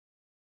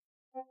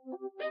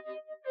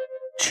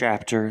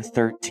Chapter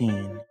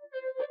 13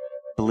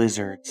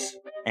 Blizzards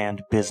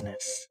and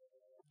Business.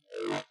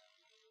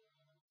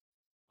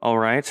 All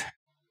right.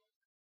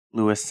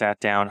 Lewis sat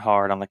down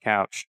hard on the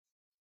couch.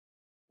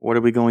 What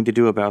are we going to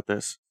do about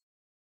this?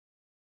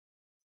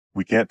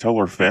 We can't tell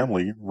our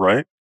family,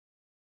 right?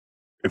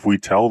 If we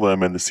tell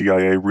them and the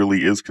CIA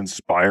really is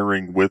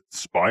conspiring with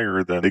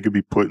Spire, then they could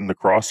be put in the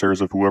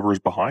crosshairs of whoever is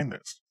behind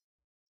this.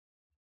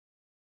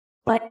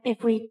 But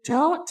if we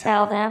don't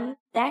tell them,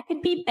 that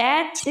could be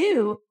bad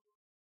too.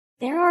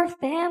 They're our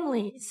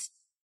families.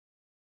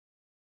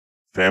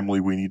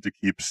 Family we need to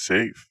keep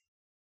safe.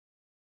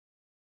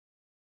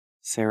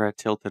 Sarah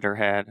tilted her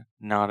head,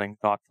 nodding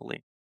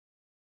thoughtfully.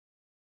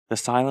 The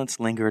silence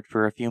lingered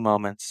for a few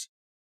moments,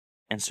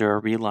 and Sarah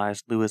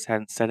realized Lewis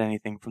hadn't said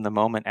anything from the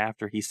moment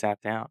after he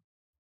sat down.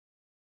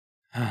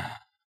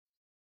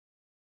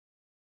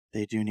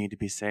 They do need to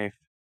be safe.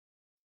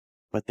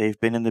 But they've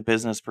been in the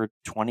business for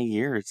 20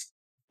 years.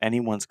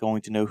 Anyone's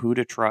going to know who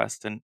to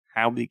trust and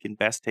how we can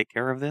best take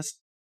care of this.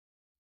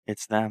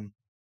 It's them.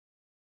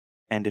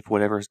 And if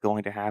whatever's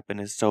going to happen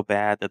is so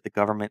bad that the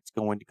government's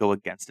going to go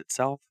against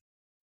itself,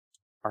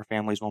 our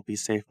families won't be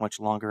safe much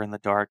longer in the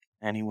dark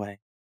anyway.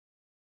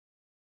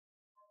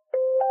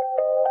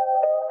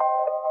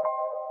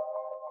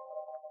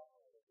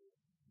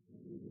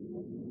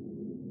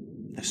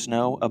 The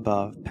snow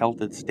above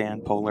pelted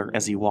Stan Polar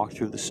as he walked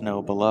through the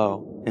snow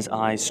below, his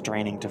eyes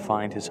straining to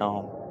find his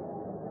home.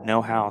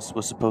 No house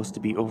was supposed to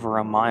be over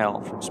a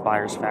mile from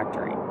Spire's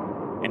factory,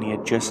 and he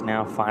had just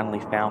now finally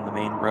found the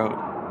main road.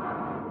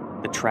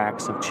 The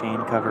tracks of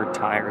chain-covered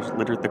tires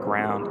littered the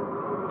ground,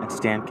 and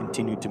Stan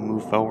continued to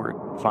move forward,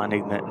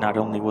 finding that not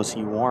only was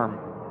he warm,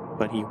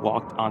 but he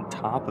walked on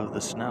top of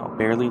the snow,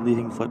 barely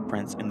leaving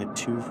footprints in the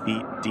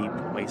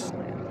 2-feet-deep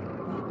wasteland.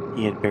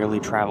 He had barely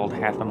traveled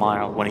half a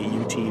mile when a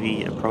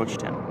UTV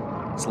approached him,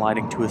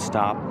 sliding to a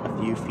stop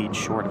a few feet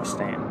short of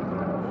Stan.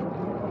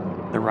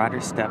 The rider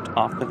stepped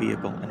off the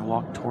vehicle and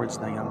walked towards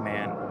the young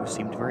man, who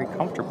seemed very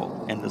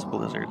comfortable in this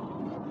blizzard.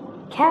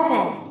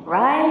 Kevin,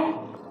 right?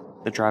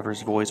 The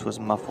driver's voice was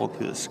muffled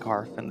through the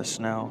scarf and the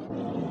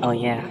snow. Oh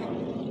yeah,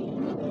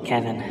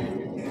 Kevin.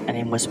 A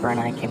name Whisper and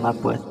I came up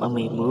with when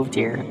we moved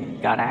here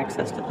and got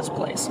access to this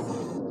place.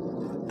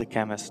 The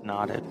chemist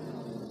nodded.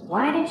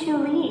 Why did you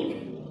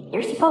leave?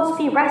 You're supposed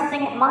to be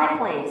resting at my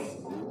place.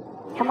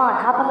 Come on,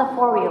 hop on the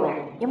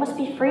four-wheeler. You must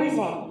be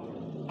freezing.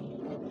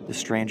 The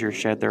strangers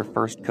shed their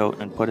first coat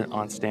and put it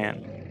on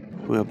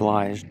Stan, who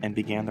obliged and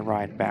began the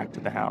ride back to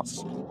the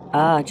house.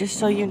 Just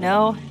so you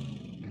know,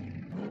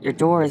 your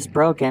door is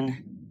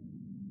broken.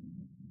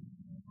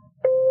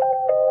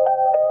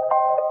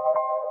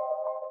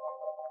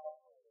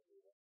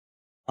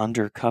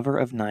 Under cover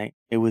of night,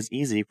 it was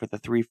easy for the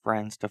three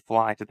friends to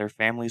fly to their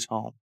family's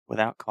home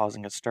without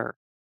causing a stir.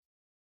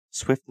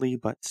 Swiftly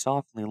but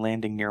softly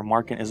landing near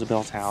Mark and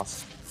Isabel's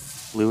house,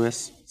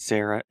 Lewis,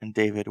 Sarah, and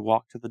David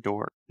walked to the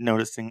door,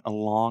 noticing a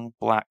long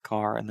black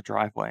car in the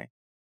driveway.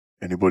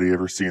 Anybody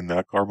ever seen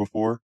that car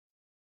before?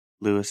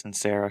 Lewis and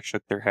Sarah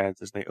shook their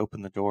heads as they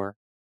opened the door.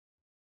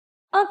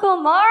 Uncle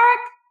Mark!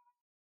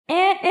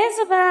 Aunt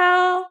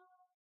Isabel!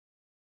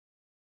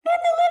 In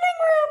the living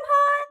room,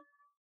 hon!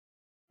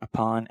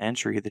 Upon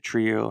entry, the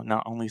trio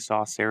not only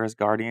saw Sarah's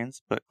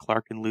guardians, but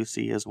Clark and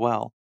Lucy as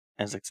well,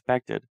 as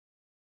expected.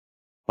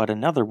 But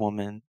another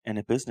woman in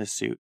a business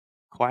suit,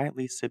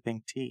 quietly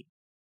sipping tea.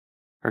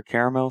 Her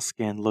caramel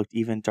skin looked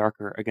even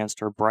darker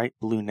against her bright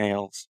blue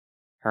nails,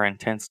 her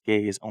intense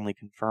gaze only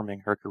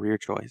confirming her career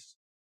choice.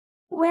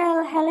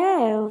 Well,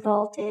 hello,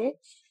 Voltage.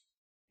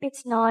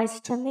 It's nice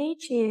to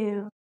meet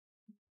you.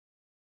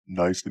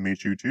 Nice to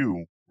meet you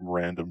too,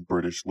 random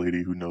British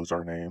lady who knows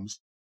our names.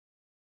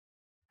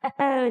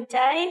 Oh,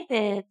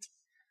 David.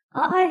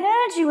 I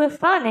heard you were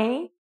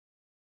funny.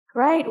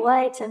 Great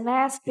way to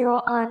mask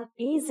your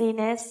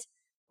uneasiness,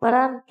 but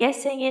I'm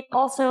guessing it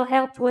also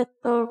helped with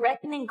the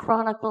Reckoning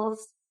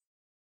Chronicles.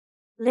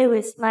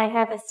 Lewis may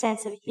have a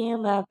sense of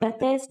humor, but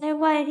there's no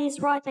way he's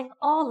writing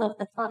all of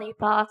the funny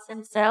parts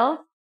himself.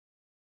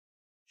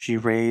 She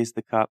raised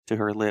the cup to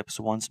her lips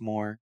once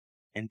more,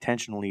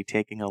 intentionally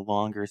taking a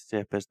longer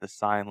sip as the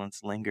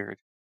silence lingered.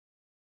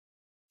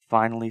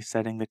 Finally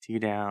setting the tea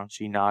down,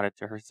 she nodded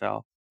to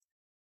herself.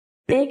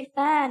 Big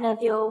fan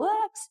of your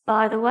works,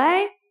 by the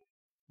way.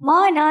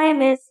 My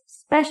name is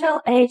Special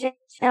Agent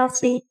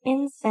Chelsea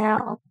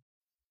Insel.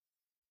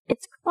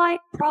 It's quite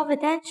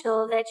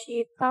providential that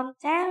you've come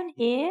down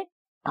here.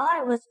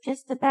 I was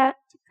just about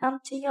to come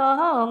to your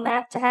home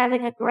after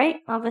having a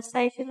great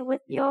conversation with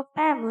your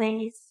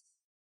families.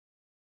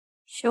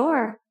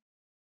 Sure.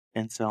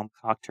 Insel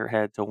cocked her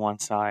head to one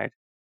side.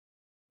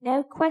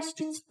 No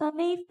questions for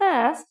me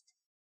first?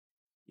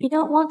 You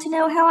don't want to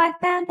know how I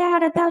found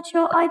out about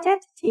your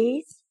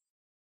identities?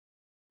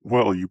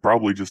 Well, you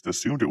probably just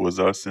assumed it was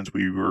us since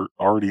we were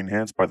already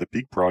enhanced by the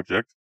Peak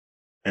Project.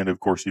 And of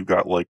course, you've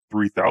got like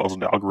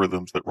 3,000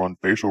 algorithms that run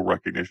facial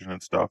recognition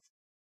and stuff.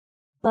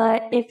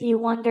 But if you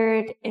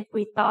wondered if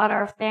we thought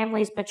our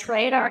families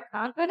betrayed our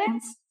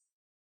confidence?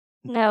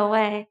 No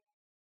way.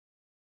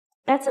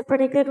 That's a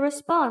pretty good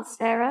response,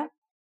 Sarah.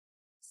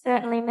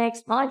 Certainly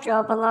makes my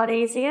job a lot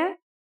easier.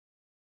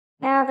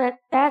 Now that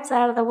that's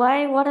out of the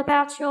way, what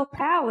about your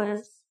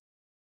powers?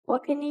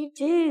 What can you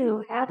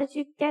do? How did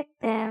you get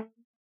them?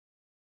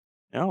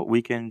 No,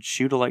 we can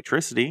shoot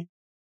electricity,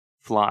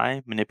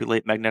 fly,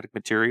 manipulate magnetic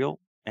material,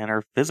 and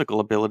our physical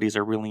abilities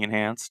are really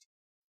enhanced.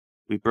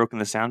 We've broken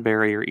the sound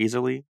barrier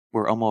easily,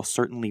 we're almost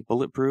certainly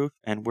bulletproof,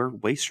 and we're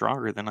way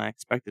stronger than I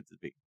expected to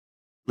be.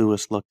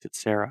 Lewis looked at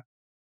Sarah.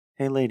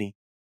 Hey lady,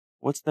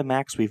 what's the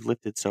max we've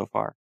lifted so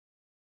far?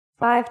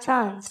 5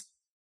 tons.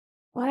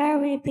 Why are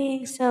we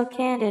being so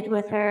candid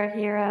with her,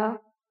 Hero?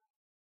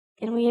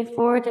 Can we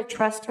afford to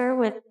trust her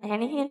with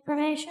any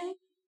information?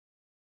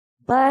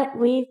 But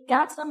we've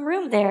got some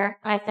room there,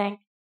 I think.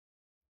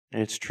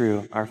 It's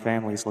true, our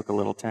families look a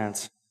little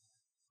tense.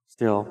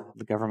 Still,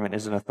 the government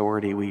is an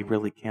authority we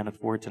really can't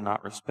afford to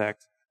not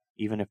respect,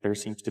 even if there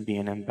seems to be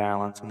an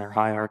imbalance in their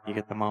hierarchy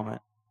at the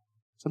moment.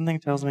 Something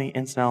tells me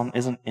Inselm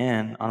isn't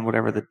in on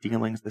whatever the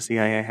dealings the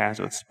CIA has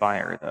with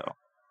Spire, though.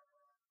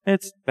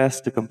 It's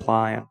best to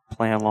comply and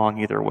play along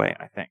either way,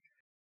 I think.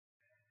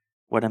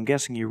 What I'm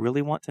guessing you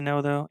really want to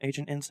know, though,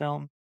 Agent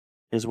Inselm,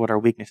 is what our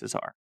weaknesses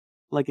are.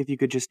 Like if you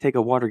could just take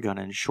a water gun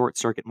and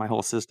short-circuit my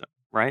whole system,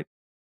 right?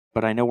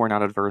 But I know we're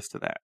not adverse to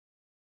that.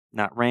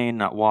 Not rain,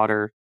 not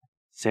water.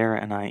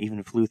 Sarah and I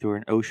even flew through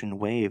an ocean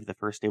wave the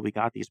first day we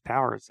got these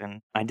powers,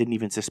 and I didn't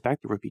even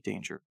suspect there would be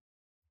danger.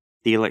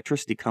 The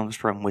electricity comes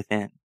from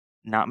within,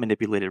 not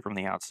manipulated from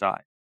the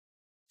outside.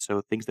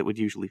 So things that would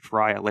usually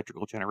fry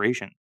electrical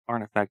generation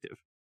aren't effective.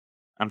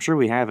 I'm sure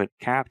we have a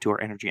cap to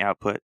our energy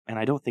output, and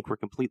I don't think we're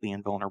completely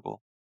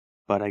invulnerable.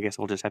 But I guess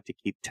we'll just have to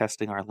keep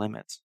testing our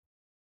limits.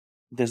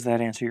 Does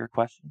that answer your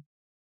question?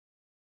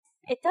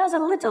 It does a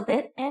little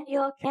bit, and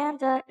your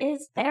candor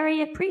is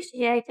very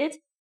appreciated.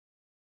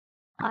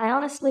 I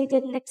honestly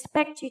didn't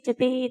expect you to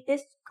be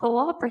this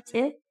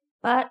cooperative,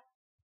 but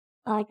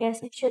I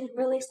guess it shouldn't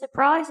really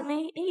surprise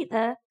me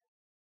either.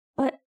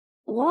 But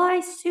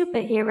why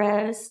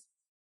superheroes?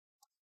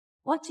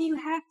 What do you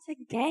have to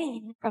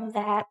gain from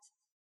that?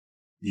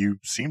 You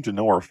seem to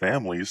know our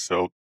families,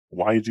 so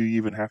why do you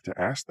even have to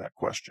ask that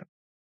question?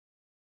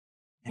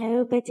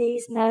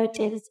 Nobody's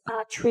motives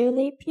are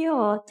truly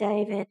pure,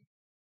 David.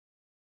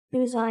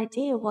 Whose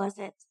idea was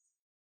it?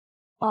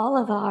 All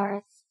of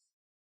ours.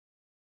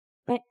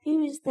 But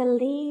who's the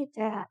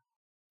leader?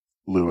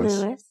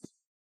 Lewis.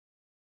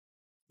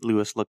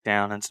 Lewis looked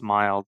down and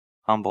smiled,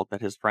 humbled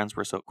that his friends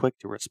were so quick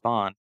to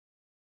respond.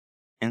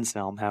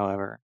 Inselm,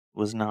 however,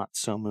 was not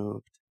so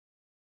moved.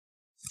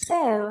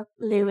 So,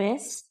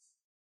 Lewis,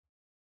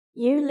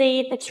 you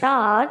lead the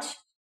charge.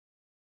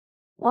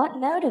 What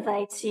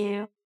motivates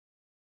you?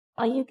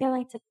 Are you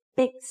going to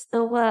fix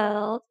the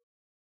world?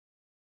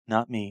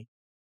 Not me.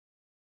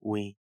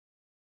 We.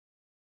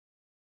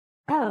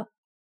 Oh,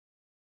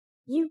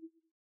 you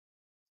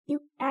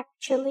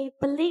actually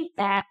believe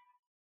that.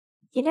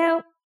 You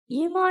know,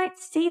 you might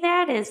see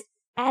that as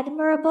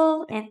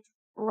admirable and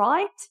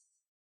right.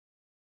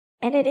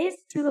 And it is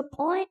to a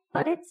point,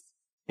 but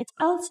it's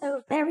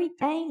also very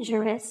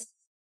dangerous.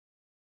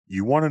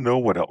 You want to know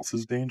what else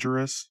is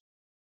dangerous?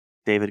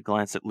 David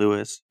glanced at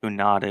Lewis, who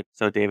nodded,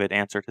 so David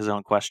answered his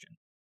own question.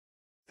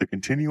 The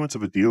continuance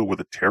of a deal with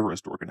a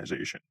terrorist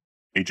organization,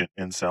 Agent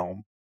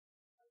Inselm.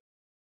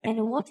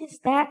 And what is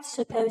that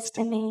supposed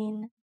to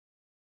mean?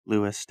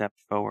 Lewis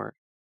stepped forward.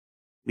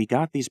 We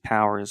got these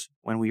powers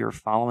when we were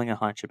following a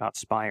hunch about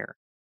Spire.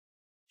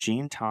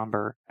 Gene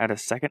Tomber had a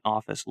second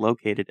office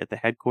located at the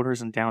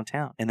headquarters in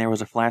downtown, and there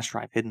was a flash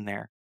drive hidden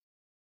there.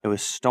 It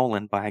was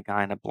stolen by a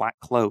guy in a black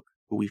cloak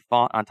who we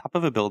fought on top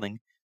of a building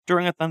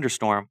during a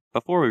thunderstorm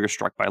before we were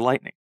struck by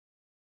lightning.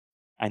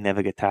 I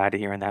never get tired of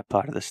hearing that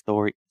part of the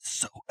story. It's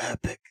so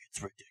epic,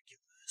 it's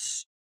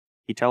ridiculous.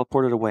 He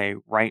teleported away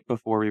right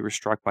before we were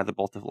struck by the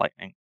bolt of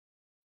lightning.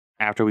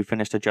 After we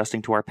finished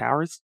adjusting to our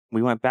powers,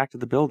 we went back to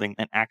the building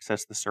and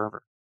accessed the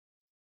server.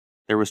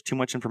 There was too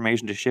much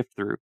information to shift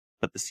through,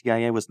 but the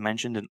CIA was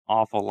mentioned an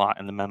awful lot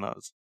in the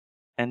memos,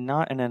 and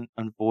not in an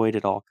avoid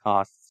at all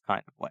costs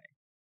kind of way.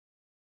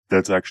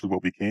 That's actually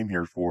what we came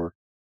here for,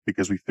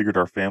 because we figured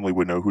our family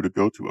would know who to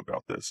go to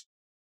about this.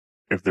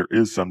 If there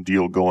is some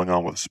deal going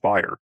on with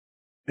Spire,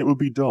 it would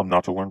be dumb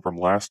not to learn from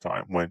last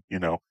time when,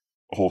 a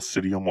whole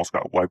city almost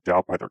got wiped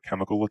out by their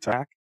chemical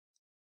attack.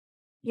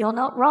 You're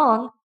not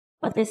wrong,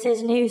 but this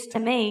is news to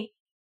me.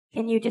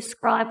 Can you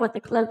describe what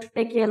the cloaked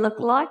figure looked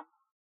like?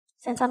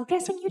 Since I'm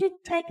guessing you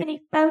didn't take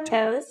any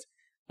photos,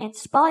 and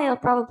Spire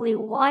probably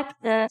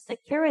wiped the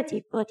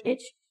security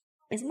footage,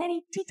 as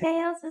many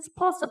details as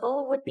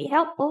possible would be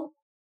helpful.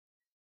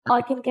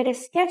 I can get a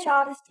sketch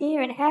artist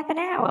here in half an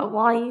hour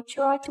while you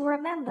try to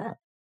remember.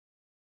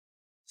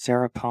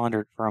 Sarah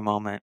pondered for a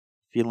moment,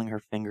 feeling her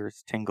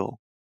fingers tingle.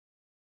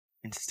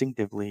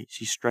 Instinctively,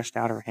 she stretched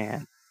out her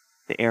hand,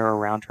 the air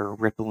around her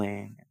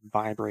rippling and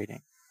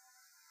vibrating.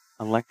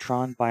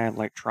 Electron by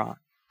electron,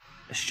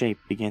 a shape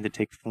began to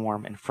take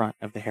form in front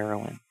of the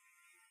heroine.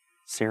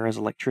 Sarah's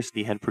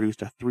electricity had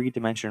produced a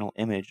 3-dimensional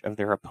image of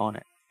their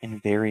opponent in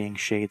varying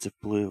shades of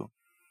blue.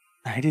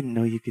 I didn't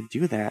know you could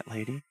do that,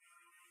 lady.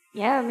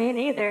 Yeah, me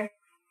neither.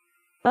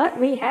 But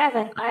we have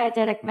an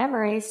eidetic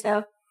memory,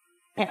 so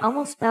it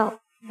almost felt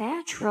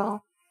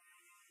natural.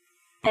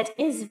 That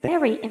is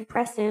very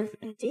impressive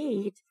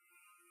indeed.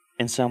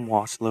 Insem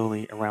walked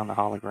slowly around the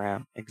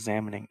hologram,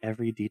 examining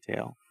every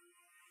detail.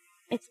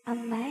 It's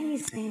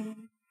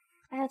amazing.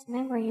 Cloud's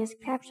memory has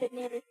captured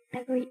nearly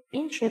every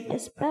inch of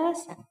this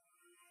person.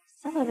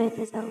 Some of it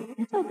is a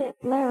little bit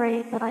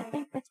blurry, but I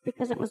think that's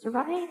because it was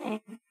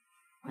raining.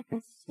 I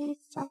can see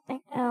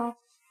something else.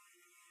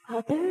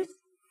 Others?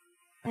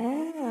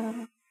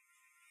 Oh.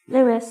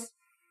 Lewis,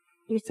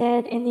 you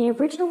said in the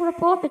original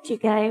report that you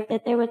gave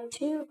that there were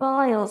 2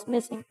 vials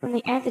missing from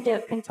the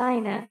antidote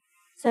container.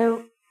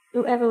 So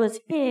whoever was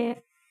here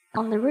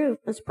on the roof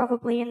was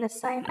probably in the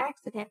same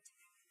accident.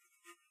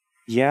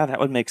 Yeah, that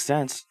would make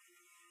sense.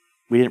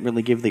 We didn't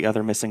really give the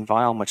other missing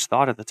vial much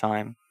thought at the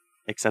time,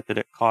 except that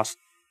it cost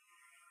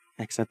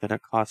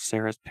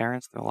Sarah's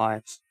parents their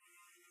lives.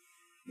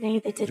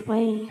 Neither did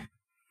we.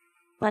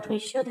 But we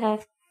should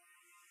have.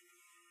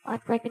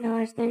 I'd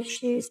recognize those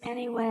shoes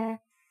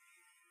anywhere.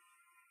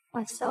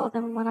 I saw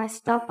them when I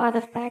stopped by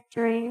the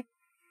factory.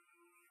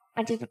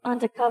 I did an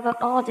undercover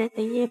audit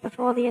the year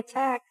before the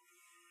attack.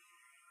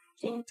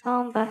 Jean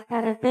Tomba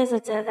had a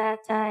visitor that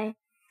day.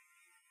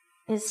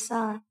 His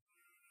son,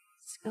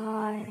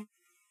 Sky.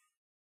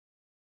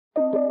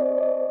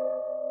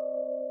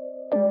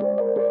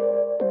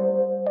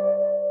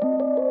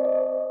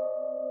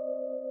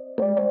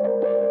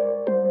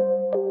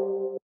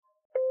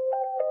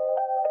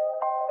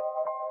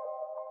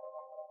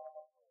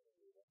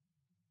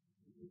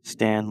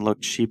 Stan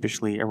looked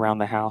sheepishly around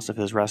the house of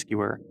his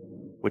rescuer,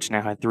 which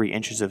now had 3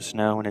 inches of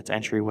snow in its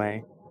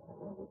entryway.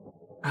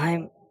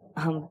 I'm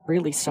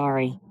really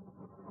sorry.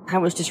 I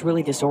was just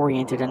really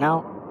disoriented, and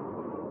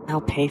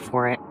I'll pay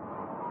for it.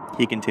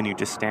 He continued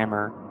to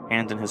stammer,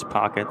 hands in his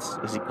pockets,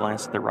 as he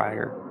glanced at the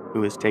rider,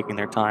 who was taking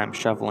their time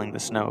shoveling the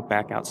snow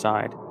back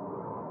outside.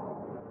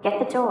 Get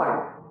the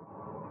door.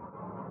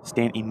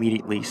 Stan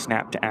immediately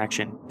snapped to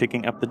action,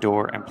 picking up the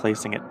door and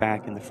placing it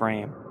back in the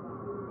frame.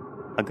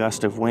 A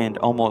gust of wind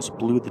almost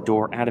blew the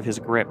door out of his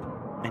grip,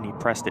 and he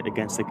pressed it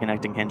against the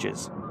connecting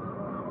hinges.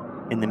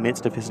 In the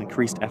midst of his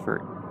increased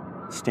effort,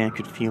 Stan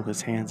could feel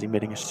his hands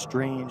emitting a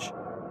strange,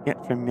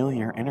 yet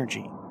familiar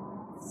energy.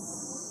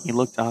 He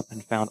looked up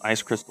and found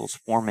ice crystals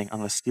forming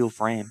on the steel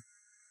frame,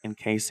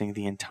 encasing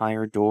the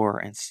entire door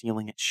and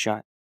sealing it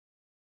shut.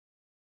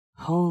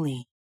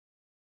 Holy.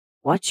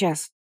 What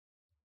just...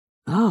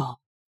 Oh.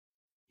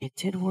 It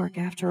did work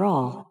after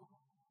all.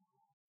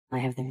 I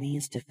have the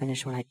means to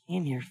finish what I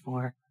came here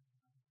for.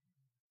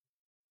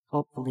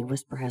 Hopefully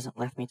Whisper hasn't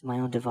left me to my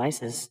own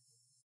devices.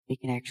 We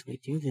can actually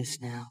do this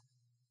now.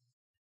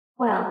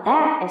 Well,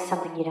 that is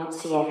something you don't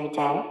see every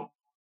day.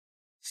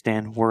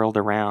 Stan whirled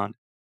around,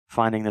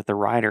 finding that the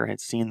rider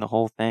had seen the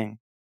whole thing.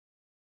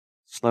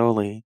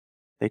 Slowly,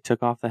 they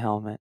took off the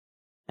helmet,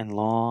 and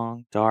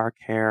long, dark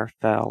hair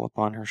fell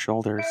upon her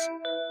shoulders.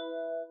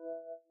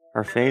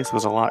 Her face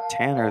was a lot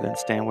tanner than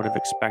Stan would have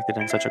expected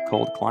in such a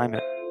cold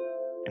climate,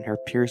 and her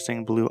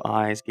piercing blue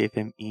eyes gave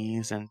him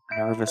ease and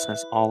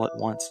nervousness all at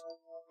once.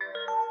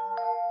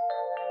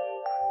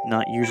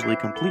 Not usually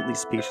completely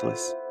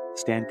speechless,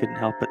 Stan couldn't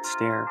help but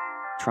stare,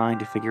 trying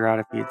to figure out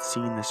if he had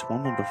seen this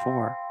woman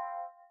before.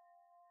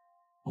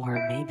 Or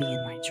maybe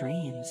in my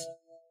dreams.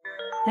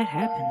 That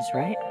happens,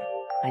 right?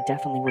 I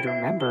definitely would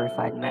remember if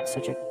I'd met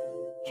such a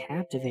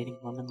captivating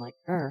woman like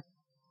her.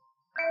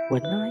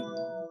 Wouldn't I?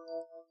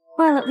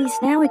 Well, at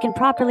least now we can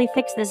properly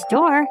fix this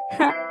door.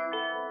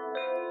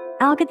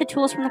 I'll get the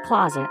tools from the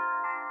closet.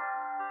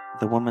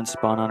 The woman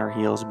spun on her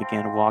heels and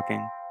began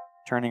walking,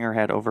 turning her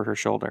head over her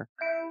shoulder.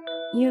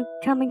 You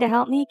coming to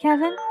help me,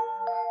 Kevin?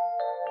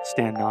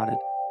 Stan nodded.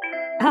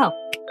 Oh.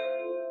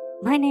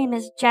 My name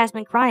is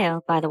Jasmine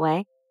Cryo, by the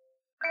way.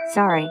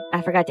 Sorry,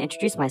 I forgot to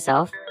introduce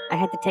myself. I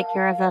had to take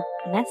care of a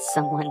mess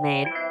someone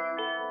made.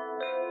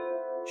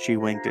 She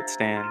winked at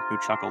Stan, who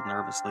chuckled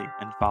nervously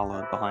and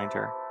followed behind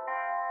her.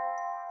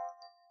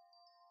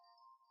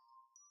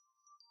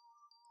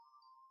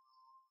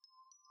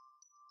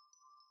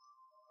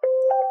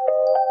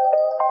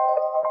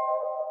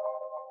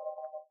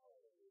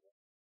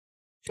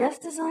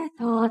 Just as I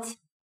thought.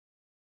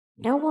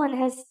 No one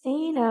has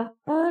seen or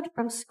heard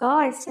from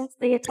Sky since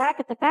the attack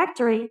at the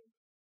factory.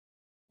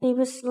 He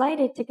was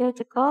slated to go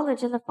to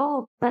college in the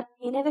fall, but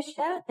he never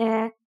showed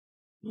there.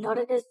 Not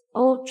at his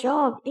old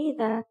job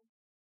either.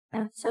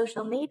 No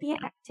social media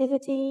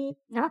activity,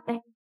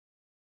 nothing.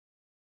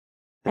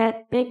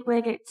 That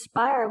bigwig at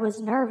Spire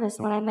was nervous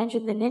when I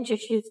mentioned the ninja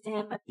shoots to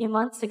him a few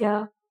months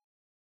ago.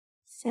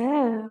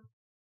 So,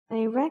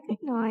 they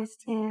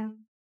recognized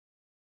him.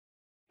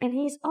 And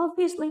he's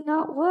obviously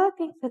not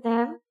working for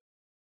them.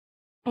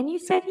 And you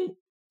said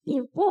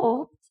he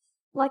warped,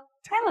 like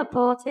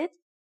teleported?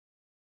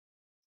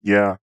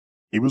 Yeah,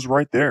 he was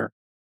right there.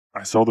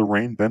 I saw the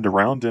rain bend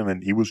around him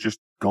and he was just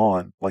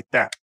gone, like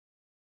that.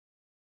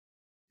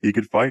 He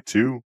could fight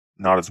too.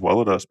 Not as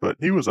well at us, but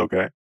he was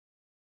okay.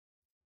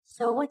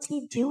 So what's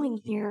he doing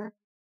here?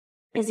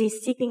 Is he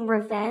seeking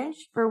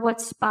revenge for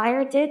what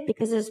Spire did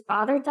because his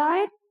father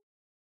died?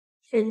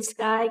 Shouldn't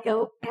Sky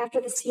go after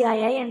the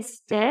CIA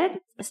instead,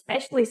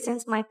 especially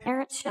since my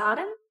parents shot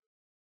him?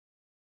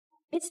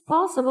 It's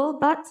possible,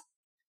 but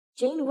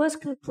Gene was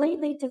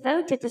completely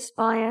devoted to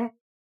Spire.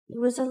 He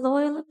was a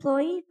loyal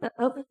employee for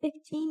over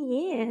 15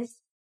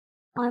 years.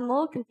 I'm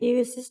more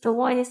confused as to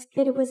why this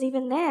kid was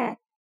even there.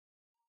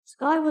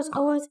 Sky was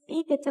always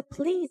eager to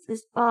please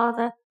his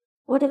father,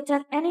 would have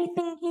done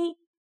anything he...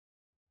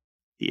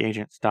 The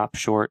agent stopped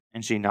short,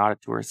 and she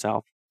nodded to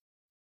herself.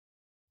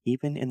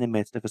 Even in the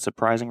midst of a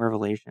surprising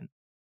revelation,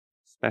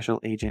 Special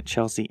Agent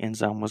Chelsea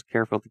Inzum was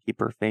careful to keep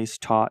her face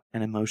taut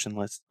and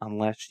emotionless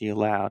unless she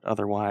allowed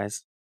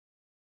otherwise.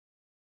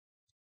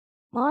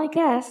 My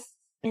guess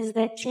is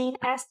that Gene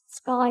asked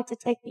Sky to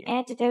take the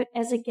antidote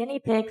as a guinea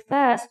pig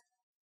first,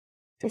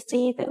 to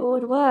see if it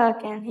would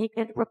work and he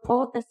could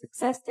report the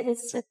success to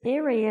his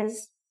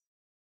superiors.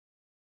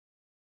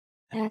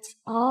 That's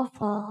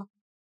awful.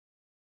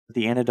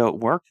 The antidote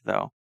worked,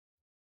 though.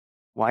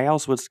 Why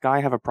else would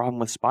Sky have a problem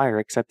with Spire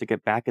except to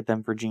get back at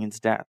them for Gene's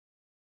death?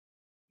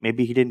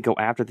 Maybe he didn't go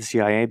after the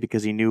CIA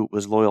because he knew it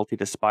was loyalty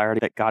to Spire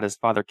that got his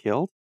father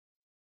killed?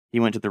 He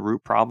went to the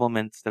root problem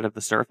instead of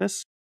the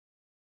surface?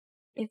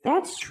 If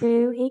that's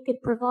true, he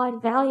could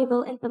provide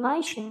valuable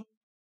information.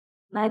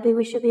 Maybe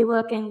we should be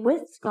working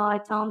with Sky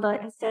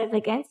Tomba instead of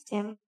against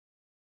him.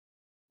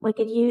 We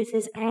could use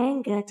his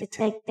anger to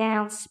take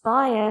down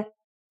Spire,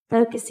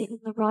 focus it in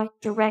the right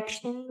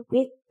direction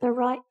with the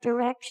right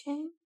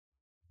direction.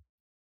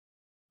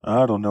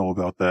 I don't know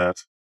about that.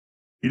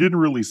 He didn't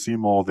really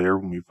seem all there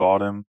when we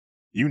fought him.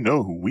 You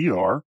know who we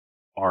are.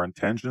 Our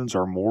intentions,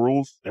 our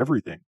morals,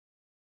 everything.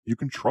 You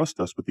can trust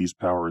us with these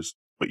powers,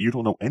 but you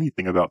don't know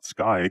anything about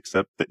Sky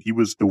except that he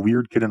was the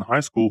weird kid in high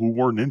school who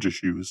wore ninja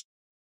shoes.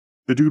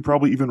 The dude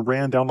probably even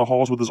ran down the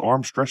halls with his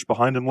arms stretched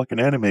behind him like an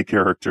anime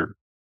character.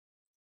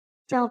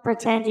 Don't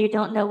pretend you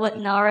don't know what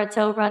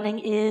Naruto running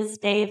is,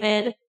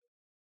 David.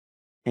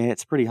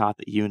 It's pretty hot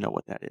that you know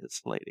what that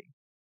is, lady.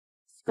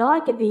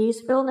 Sky could be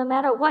useful no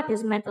matter what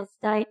his mental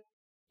state.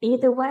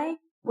 Either way,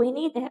 we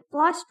need that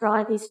flash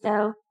drive he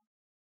stole.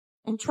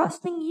 And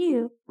trusting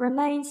you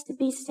remains to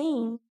be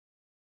seen.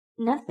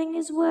 Nothing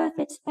is worth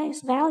its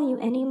face value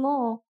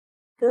anymore,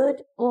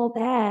 good or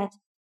bad.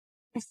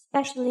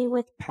 Especially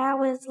with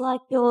powers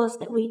like yours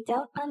that we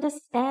don't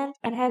understand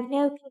and have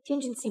no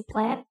contingency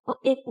plan for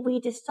if we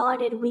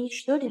decided we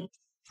shouldn't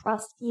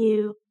trust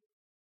you.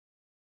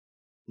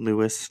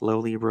 Lewis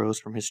slowly rose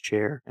from his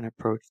chair and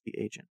approached the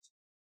agent.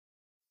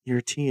 Your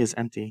tea is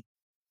empty.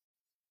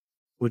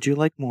 Would you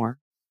like more?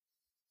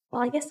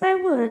 Well, I guess I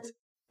would.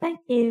 Thank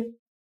you.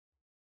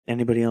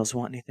 Anybody else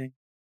want anything?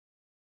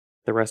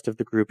 The rest of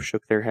the group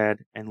shook their head,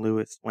 and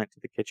Lewis went to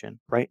the kitchen,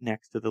 right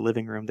next to the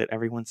living room that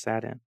everyone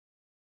sat in.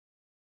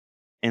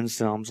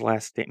 Anselm's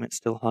last statement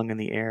still hung in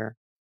the air,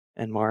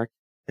 and Mark,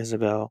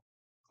 Isabel,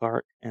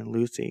 Clark, and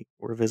Lucy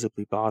were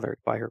visibly bothered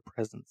by her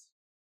presence.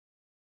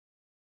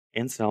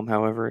 Anselm,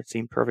 however,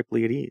 seemed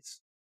perfectly at ease,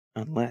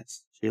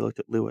 unless she looked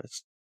at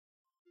Lewis.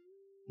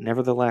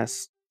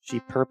 Nevertheless, she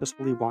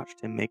purposefully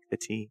watched him make the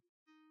tea.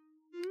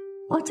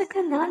 What a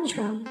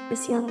conundrum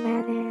this young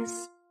man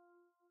is.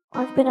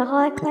 I've been a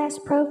high-class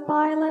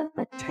profiler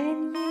for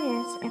 10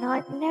 years, and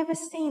I've never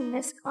seen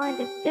this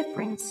kind of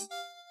difference.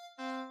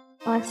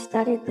 I've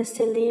studied the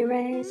Silly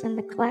Rays and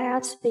the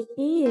clouds for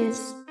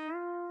years.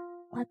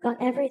 I've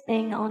got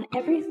everything on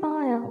every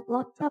file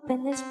locked up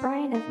in this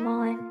brain of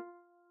mine.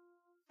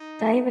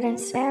 David and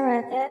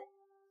Sarah, they're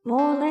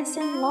more or less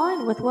in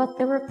line with what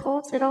the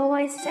reports had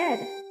always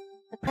said.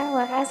 The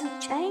power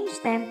hasn't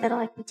changed them that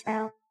I can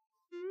tell.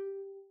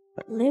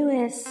 But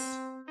Lewis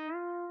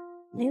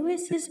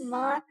is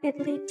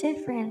markedly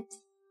different.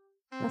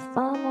 You're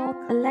far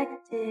more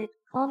collected,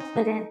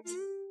 confident,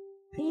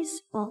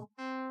 peaceful.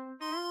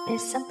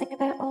 There's something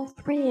about all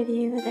three of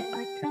you that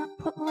I can't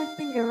put my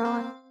finger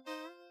on.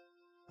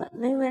 But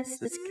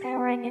Lewis is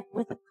carrying it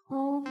with a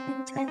calm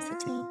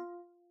intensity.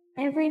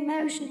 Every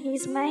motion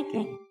he's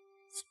making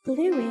is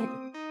fluid.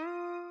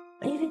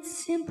 Even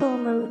simple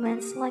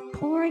movements like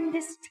pouring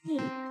this tea,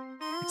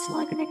 it's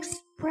like an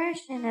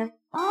expression of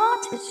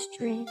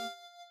artistry.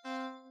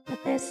 But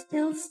there's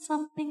still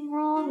something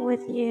wrong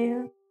with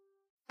you.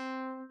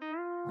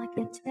 I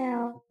can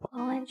tell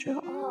behind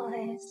your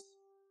eyes.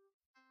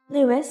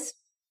 Lewis,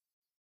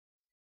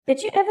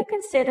 did you ever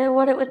consider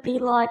what it would be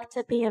like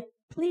to be a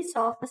police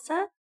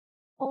officer?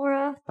 Or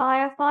a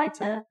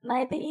firefighter,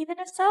 maybe even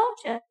a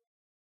soldier?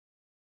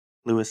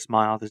 Lewis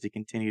smiled as he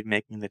continued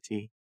making the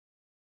tea.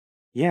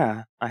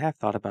 Yeah, I have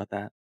thought about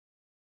that.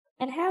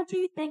 And how do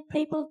you think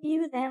people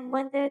view them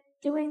when they're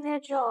doing their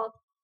job?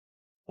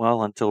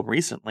 Well, until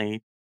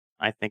recently,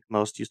 I think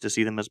most used to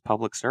see them as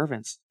public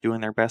servants, doing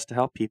their best to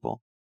help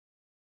people.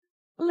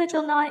 A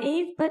little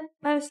naive, but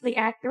mostly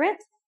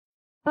accurate.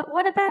 But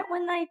what about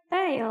when they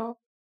fail?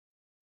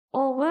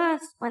 Or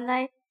worse, when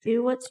they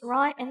do what's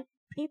right and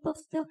people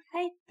still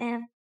hate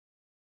them?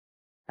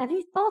 Have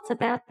you thought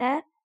about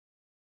that?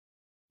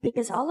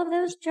 Because all of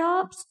those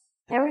jobs,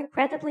 they're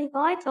incredibly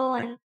vital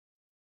and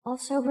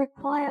also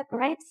require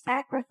great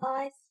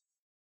sacrifice.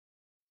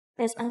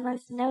 There's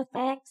almost no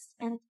thanks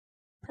and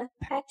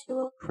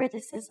perpetual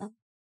criticism.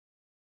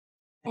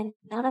 And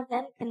none of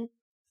them can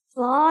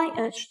fly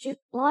or shoot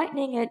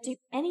lightning or do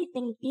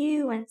anything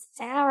you and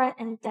Sarah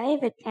and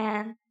David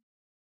can.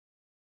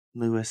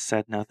 Lewis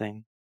said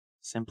nothing,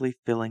 simply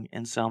filling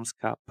Anselm's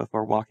cup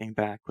before walking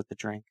back with the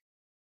drink.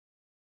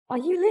 Are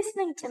you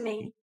listening to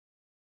me?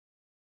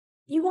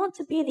 You want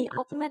to be the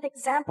ultimate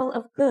example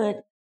of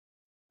good,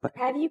 but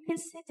have you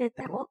considered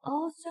that will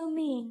also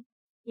mean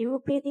you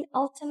will be the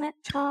ultimate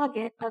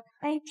target of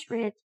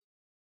hatred?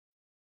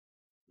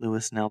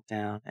 Lewis knelt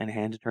down and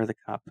handed her the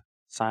cup,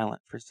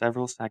 silent for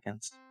several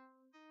seconds.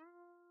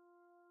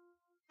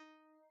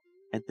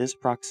 At this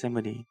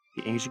proximity,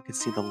 the agent could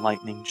see the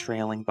lightning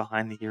trailing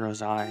behind the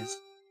hero's eyes,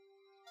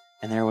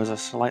 and there was a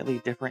slightly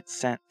different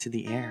scent to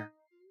the air.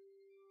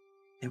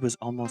 It was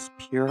almost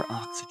pure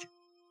oxygen.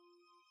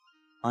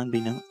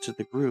 Unbeknownst to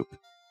the group,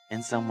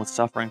 Anselm was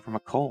suffering from a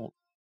cold,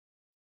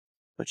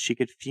 but she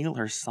could feel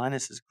her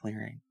sinuses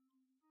clearing,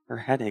 her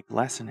headache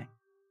lessening.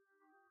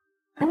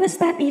 How is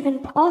that even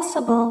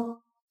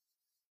possible?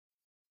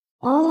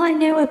 All I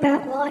know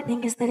about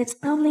lightning is that it's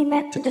only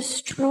meant to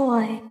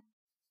destroy.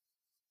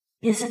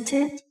 Isn't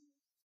it?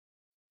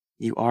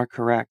 You are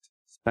correct,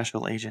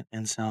 Special Agent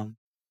Anselm.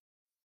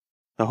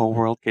 The whole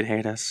world could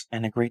hate us,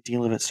 and a great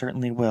deal of it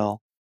certainly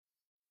will,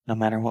 no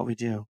matter what we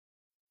do.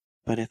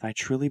 But if I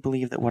truly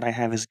believe that what I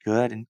have is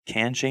good and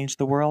can change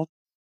the world,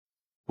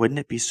 wouldn't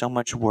it be so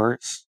much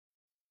worse,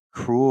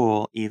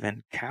 cruel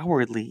even,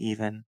 cowardly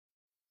even,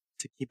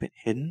 to keep it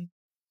hidden?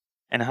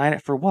 And hide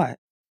it for what?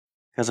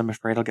 Because I'm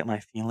afraid I'll get my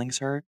feelings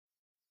hurt?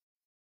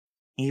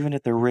 Even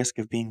at the risk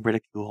of being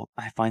ridiculed,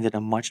 I find it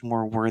a much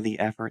more worthy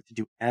effort to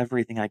do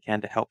everything I can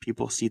to help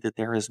people see that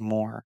there is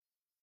more.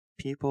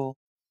 People,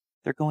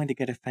 they're going to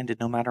get offended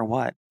no matter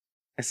what,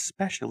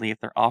 especially if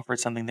they're offered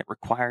something that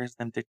requires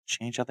them to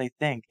change how they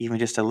think, even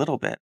just a little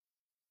bit.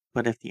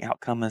 But if the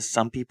outcome is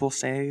some people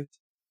saved,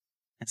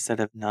 instead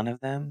of none of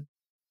them,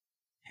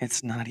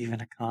 it's not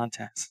even a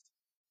contest.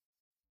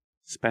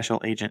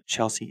 Special Agent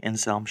Chelsea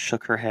Anselm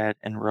shook her head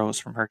and rose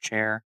from her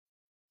chair.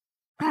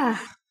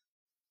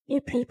 You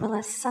people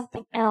are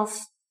something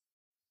else.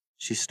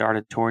 She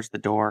started towards the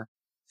door,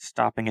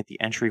 stopping at the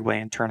entryway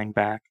and turning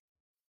back.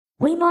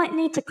 We might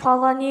need to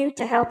call on you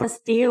to help us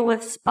deal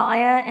with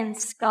Spire and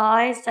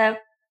Sky, so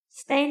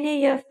stay near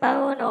your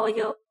phone or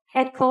your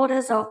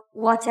headquarters or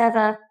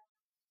whatever.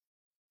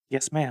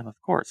 Yes, ma'am,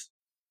 of course.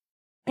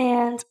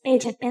 And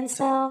Agent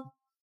Anselm?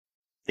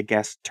 The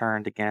guest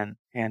turned again,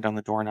 hand on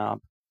the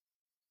doorknob.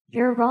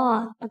 You're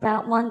wrong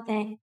about one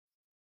thing.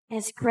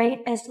 As great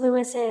as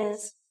Lewis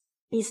is,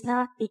 he's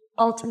not the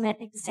ultimate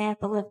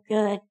example of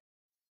good.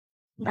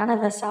 None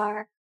of us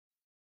are.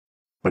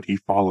 But he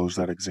follows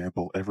that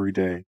example every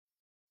day,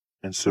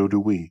 and so do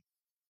we.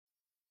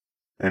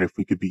 And if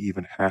we could be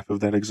even half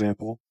of that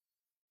example,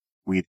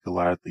 we'd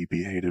gladly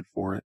be hated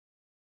for it.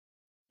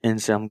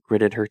 Anselm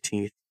gritted her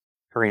teeth,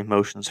 her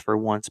emotions for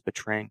once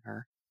betraying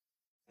her.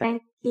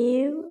 Thank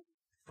you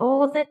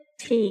for the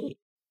tea.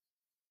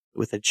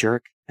 With a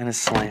jerk and a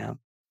slam,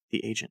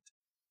 the agent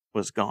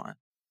was gone.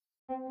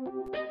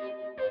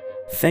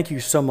 Thank you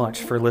so much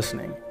for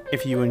listening.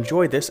 If you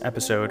enjoyed this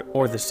episode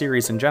or the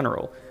series in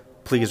general,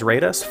 please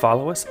rate us,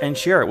 follow us, and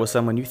share it with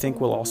someone you think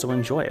will also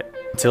enjoy it.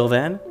 Until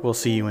then, we'll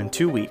see you in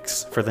 2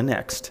 weeks for the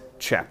next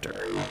chapter.